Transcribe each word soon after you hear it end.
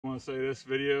I want to say this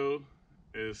video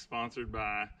is sponsored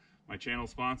by my channel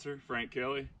sponsor, Frank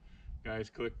Kelly. Guys,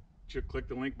 click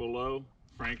the link below.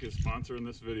 Frank is sponsoring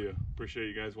this video. Appreciate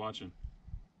you guys watching.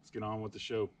 Let's get on with the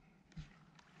show.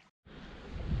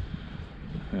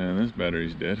 And this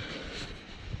battery's dead.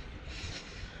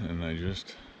 And I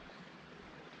just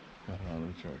got it out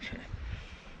of the charger.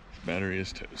 This battery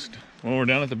is toast. Well, we're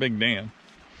down at the big dam.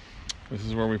 This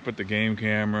is where we put the game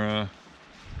camera.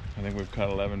 I think we've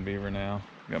caught 11 beaver now.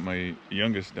 Got my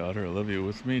youngest daughter, Olivia,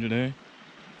 with me today.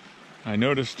 I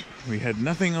noticed we had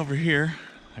nothing over here.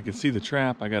 I could see the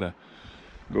trap. I gotta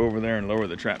go over there and lower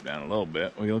the trap down a little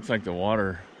bit. Well, it looks like the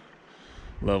water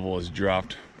level has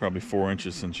dropped probably 4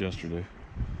 inches since yesterday.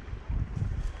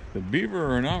 The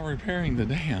beaver are not repairing the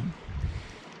dam.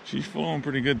 She's flowing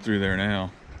pretty good through there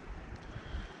now.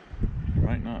 There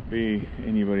might not be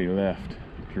anybody left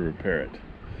to repair it.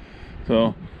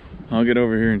 So I'll get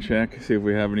over here and check, see if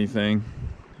we have anything.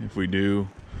 If we do,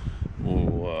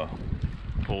 we'll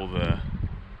pull the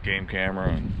game camera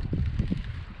and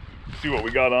see what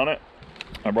we got on it.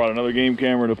 I brought another game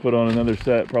camera to put on another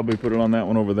set, probably put it on that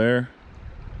one over there,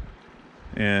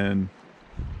 and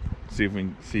see if we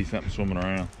can see something swimming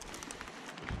around.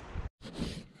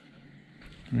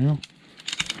 Well,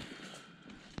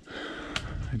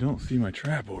 I don't see my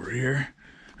trap over here.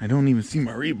 I don't even see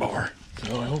my rebar,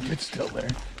 so I hope it's still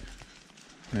there.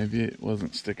 Maybe it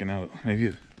wasn't sticking out.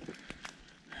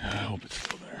 I hope it's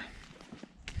still there.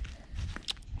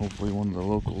 Hopefully one of the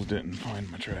locals didn't find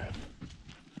my trap.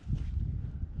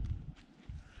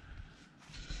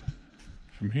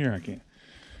 From here I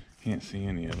can't see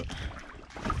any of it.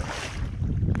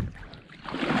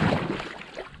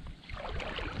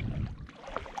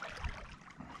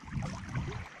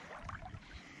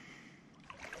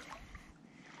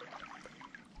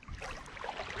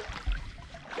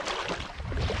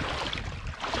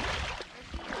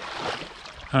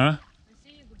 Huh? I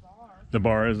see the bar. The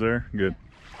bar is there? Good.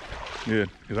 Good,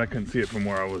 because I couldn't see it from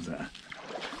where I was at.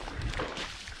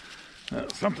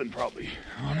 Something probably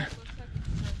on it.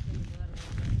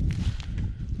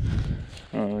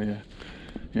 Oh yeah.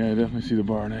 Yeah, I definitely see the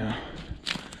bar now.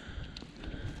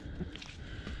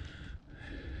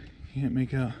 Can't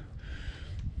make out.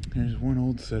 There's one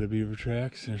old set of beaver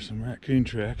tracks. There's some raccoon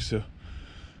tracks, so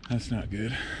that's not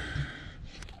good.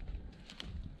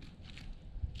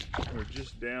 We're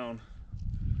just down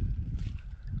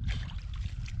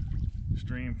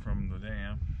stream from the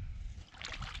dam.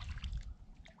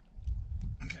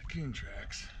 Raccoon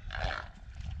tracks.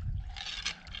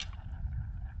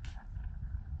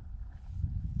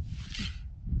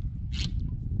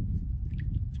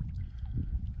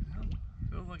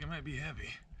 Feels like it might be heavy.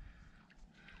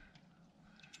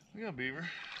 We got a beaver,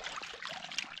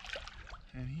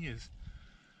 and he is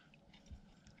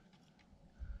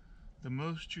the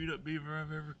most chewed up beaver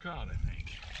I've ever caught, I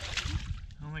think.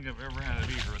 I don't think I've ever had a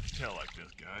beaver with a tail like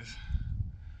this, guys.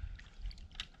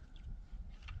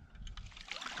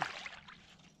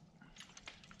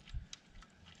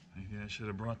 Maybe I should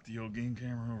have brought the old game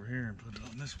camera over here and put it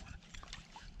on this one.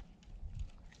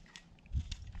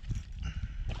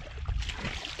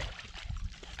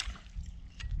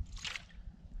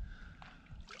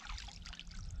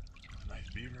 Nice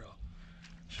beaver. I'll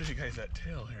show you guys that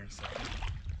tail here in a second.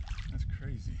 That's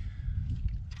crazy.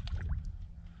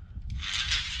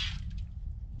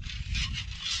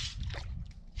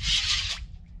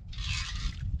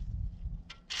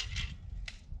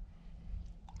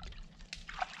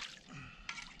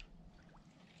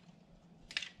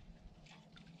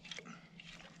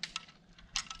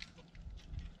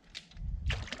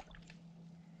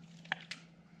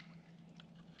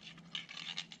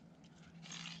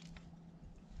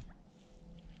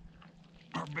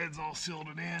 Our bed's all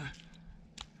silted in.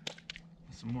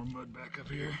 Some more mud back up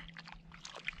here.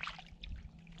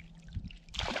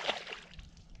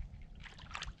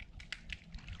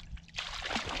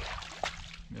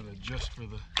 Gotta adjust for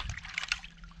the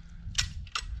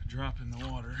drop in the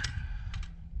water.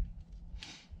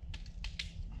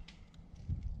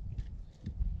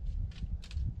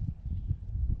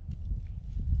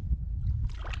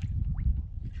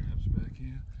 Trap's back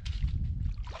in.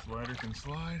 Slider can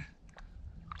slide.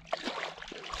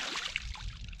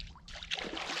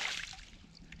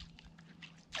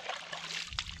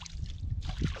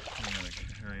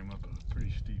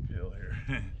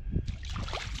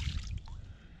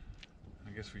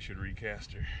 I guess we should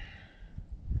recast her.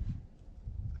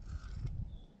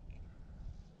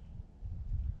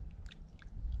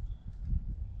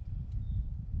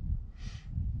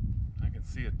 I can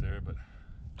see it there, but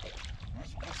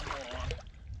what's going on?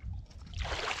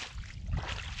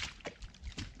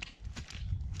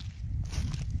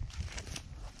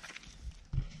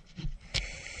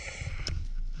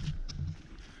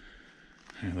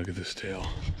 Hey, look at this tail.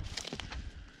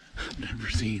 I've never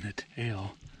seen a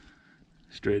tail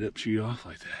straight up shoot off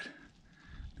like that.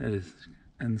 That is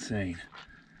insane.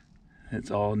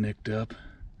 It's all nicked up.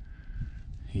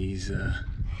 He's,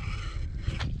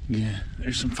 yeah,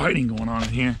 there's some fighting going on in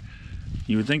here.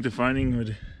 You would think the fighting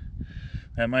would,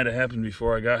 that might have happened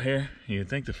before I got here. You'd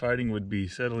think the fighting would be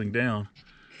settling down.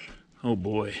 Oh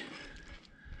boy.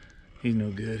 He's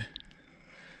no good.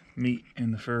 Meat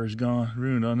and the fur is gone,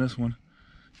 ruined on this one.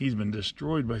 He's been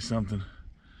destroyed by something.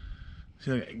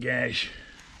 See that gash.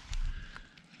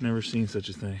 Never seen such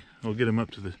a thing. We'll get him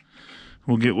up to the,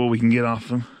 we'll get what we can get off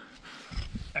him.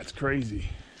 That's crazy.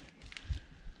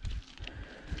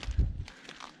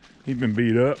 He's been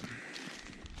beat up.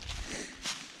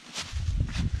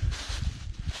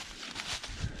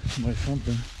 By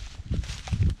something.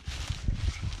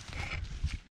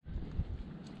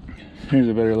 Here's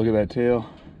a better look at that tail.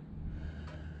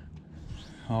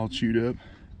 All chewed up.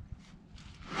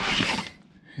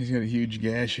 He's got a huge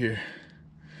gash here.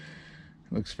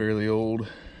 Looks fairly old.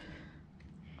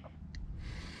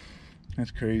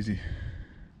 That's crazy.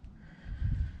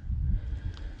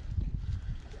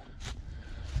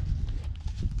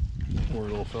 Poor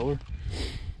little feller.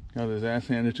 Got his ass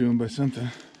handed to him by something.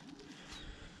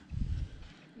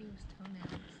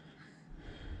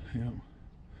 Yep.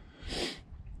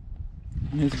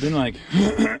 It's been like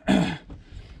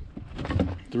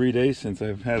 3 days since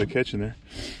I've had a catch in there.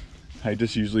 I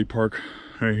just usually park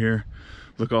right here,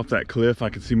 look off that cliff. I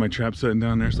can see my trap setting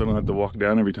down there, so I don't have to walk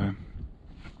down every time.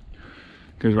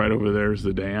 Because right over there is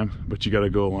the dam, but you got to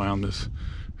go around this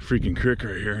freaking creek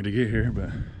right here to get here.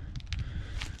 But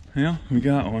yeah, we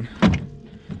got one.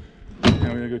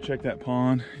 Now we gotta go check that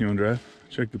pond. You want to drive?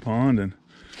 Check the pond and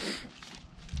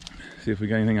see if we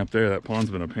got anything up there. That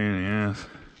pond's been a pain in the ass.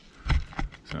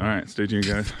 So, all right, stay tuned,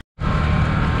 guys.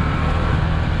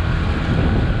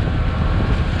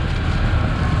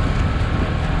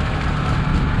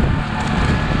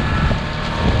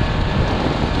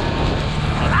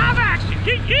 Live action,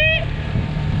 Kiki!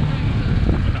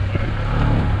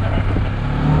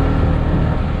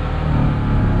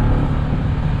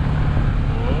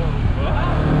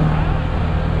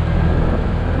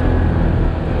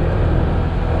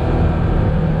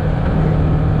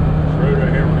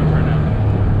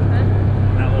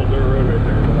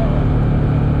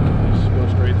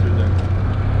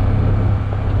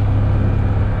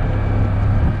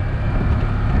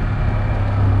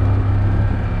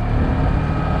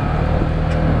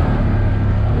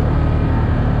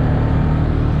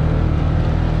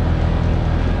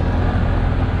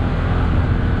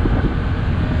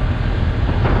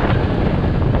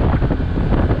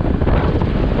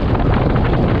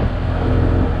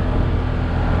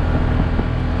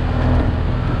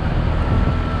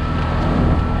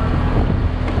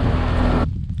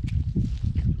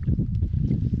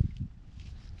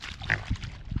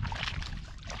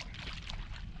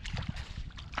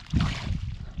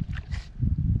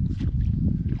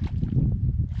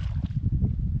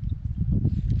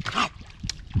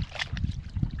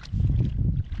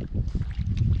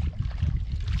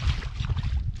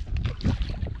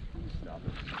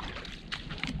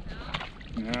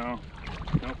 No,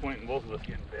 no point in both of us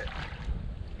getting bit.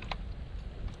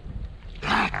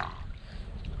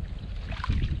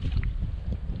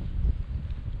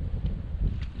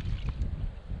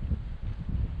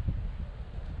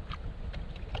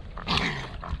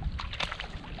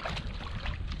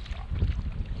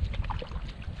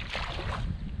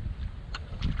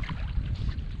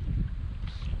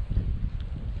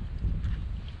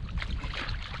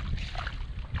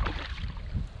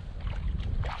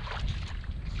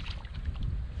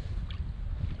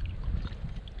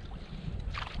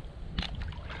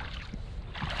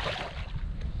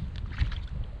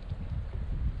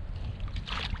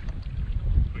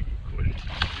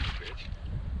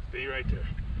 Stay right there.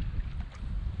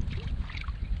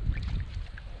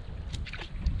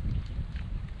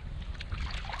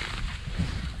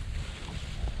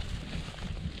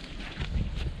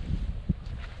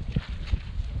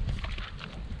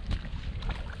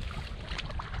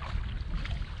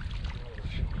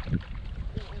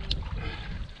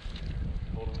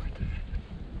 Hold on right there.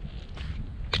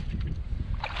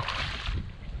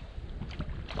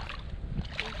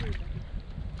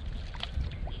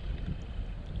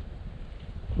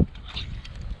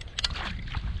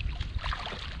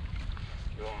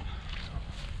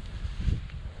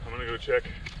 I'm gonna go check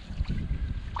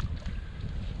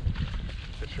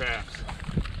the traps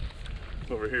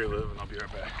over here, Liv, and I'll be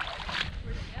right back.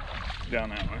 Down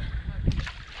that way.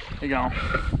 Hey, go.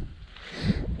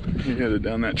 He headed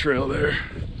down that trail there.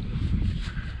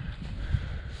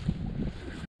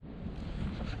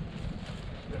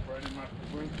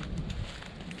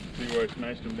 See where I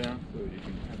smashed them down so that you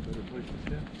can have better place to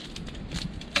step.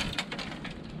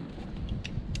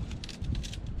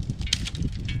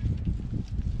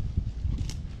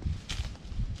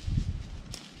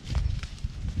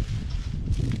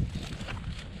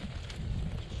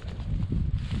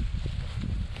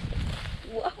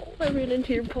 Whoa, I ran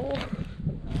into your pole.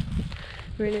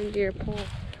 Ran into your pole.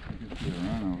 You can see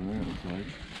around over there, it looks like.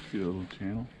 See the little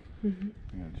channel? Mm-hmm.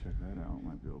 I gotta check that out.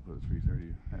 Might be able to put a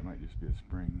 330. That might just be a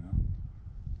spring though.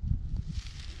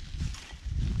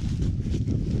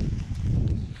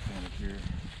 Stand up here.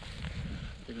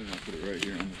 I think I'm gonna put it right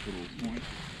here on this little point.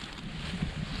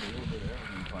 A little bit of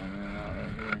everything climbing in and out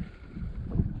right here.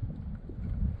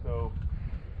 So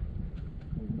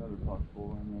there's another pocket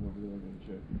full right over there. I gotta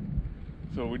check.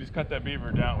 So we just cut that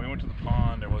beaver down. We went to the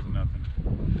pond. There wasn't nothing.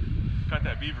 Cut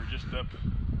that beaver just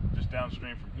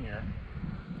downstream from here.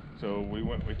 So we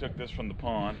took this from the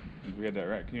pond, because we had that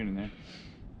raccoon in there,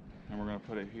 and we're gonna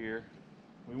put it here.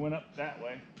 We went up that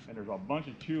way, and there's a bunch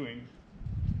of chewing,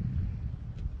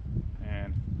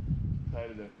 and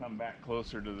decided to come back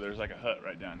closer to, there's like a hut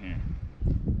right down here.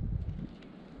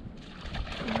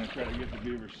 I'm gonna try to get the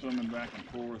beaver swimming back and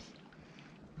forth.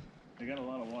 They got a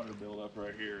lot of water build up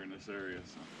right here in this area,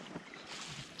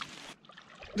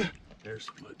 so. There's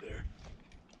split there.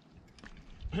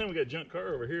 And we got a junk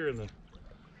car over here in the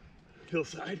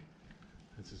hillside.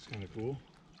 This is kind of cool.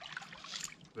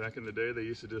 Back in the day, they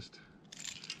used to just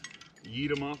yeet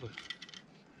them off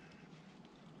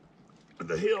of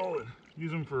the hill and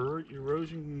use them for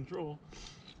erosion control.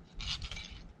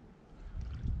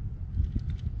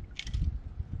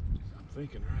 I'm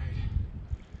thinking right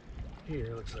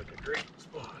here looks like a great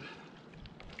spot.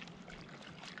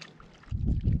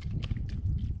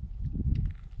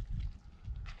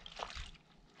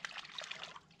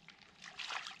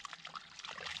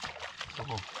 So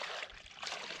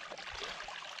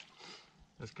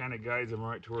this kind of guides them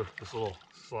right to where this little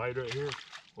slide right here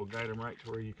will guide them right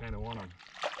to where you kind of want them.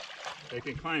 They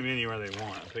can climb anywhere they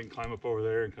want. They can climb up over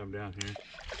there and come down here.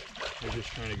 We're just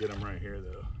trying to get them right here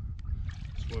though,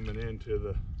 swimming into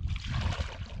the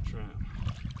trap.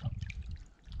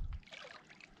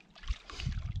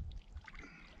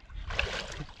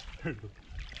 There's a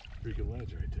freaking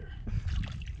ledge right there.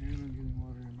 And I'm getting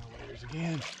water in my waders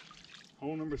again.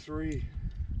 Hole number 3.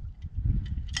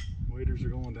 Waders are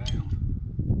going down.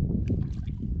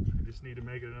 I just need to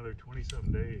make it another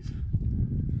 27 days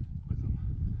with them.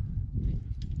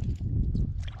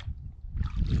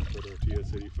 Put our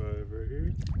TS-85 right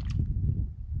here.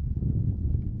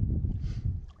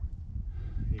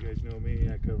 You guys know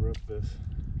me, I cover up this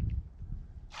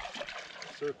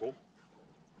circle.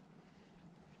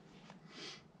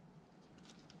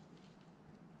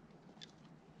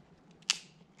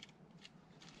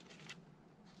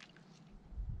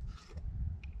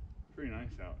 Pretty nice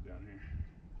out down here.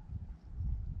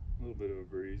 A little bit of a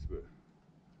breeze, but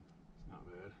it's not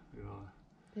bad. You know,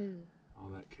 all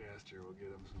that castor will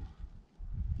get them some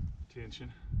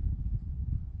tension.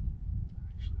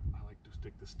 Actually, I like to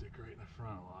stick the stick right in the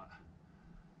front a lot.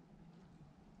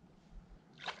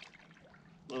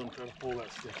 Let them try to pull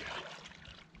that stick out.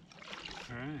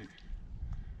 All right.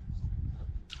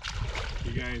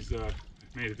 You guys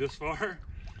made it this far.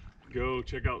 Go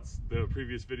check out the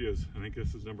previous videos. I think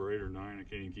this is number 8 or 9. I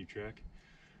can't even keep track.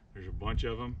 There's a bunch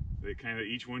of them. They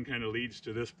each one kind of leads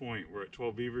to this point. We're at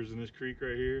 12 beavers in this creek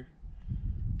right here,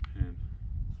 and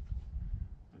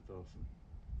that's awesome.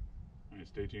 All right,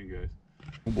 stay tuned, guys.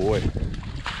 Oh boy,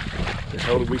 the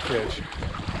hell did we catch?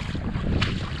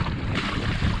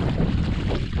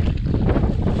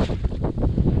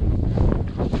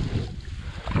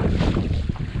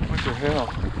 What the hell?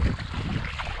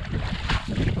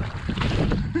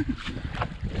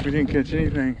 We didn't catch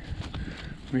anything.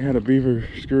 We had a beaver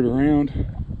skirt around.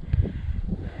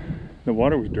 The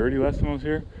water was dirty last time I was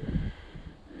here.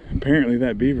 Apparently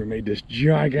that beaver made this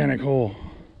gigantic hole.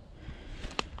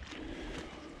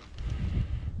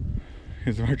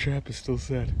 Because our trap is still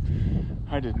set.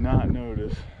 I did not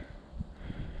notice.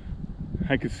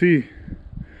 I could see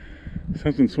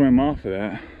something swam off of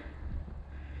that.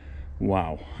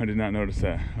 Wow, I did not notice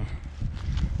that.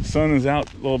 The sun is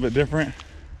out a little bit different.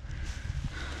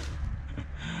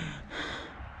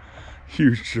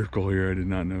 Huge circle here, I did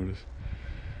not notice.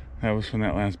 That was from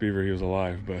that last beaver, he was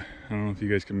alive, but I don't know if you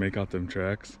guys can make out them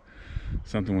tracks.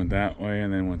 Something went that way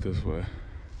and then went this way.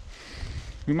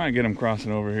 We might get them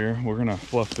crossing over here. We're gonna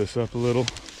fluff this up a little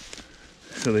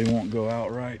so they won't go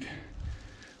out right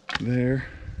there.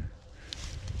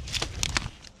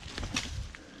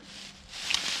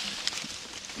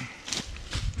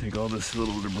 Take all this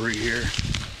little debris here,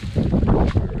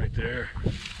 right there.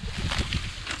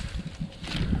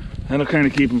 That'll kind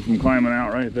of keep them from climbing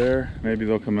out right there. Maybe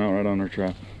they'll come out right on their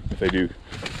trap if they do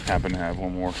happen to have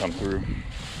one more come through.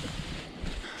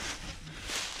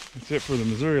 That's it for the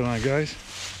Missouri line, guys.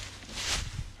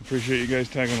 Appreciate you guys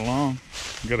tagging along.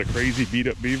 We got a crazy beat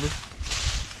up beaver.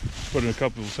 Putting a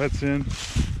couple of sets in.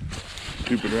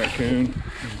 Stupid raccoon.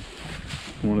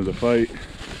 Wanted to fight.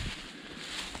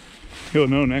 He'll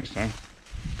know next time.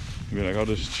 He'll be like, I'll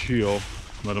just chill,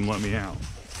 let him let me out.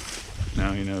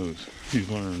 Now he knows. He's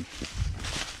learned.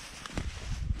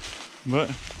 But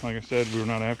like I said, we were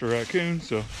not after raccoons,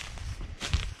 so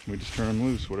we just turn them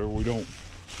loose. Whatever we don't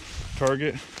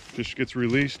target just gets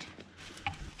released.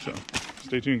 So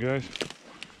stay tuned, guys.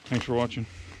 Thanks for watching.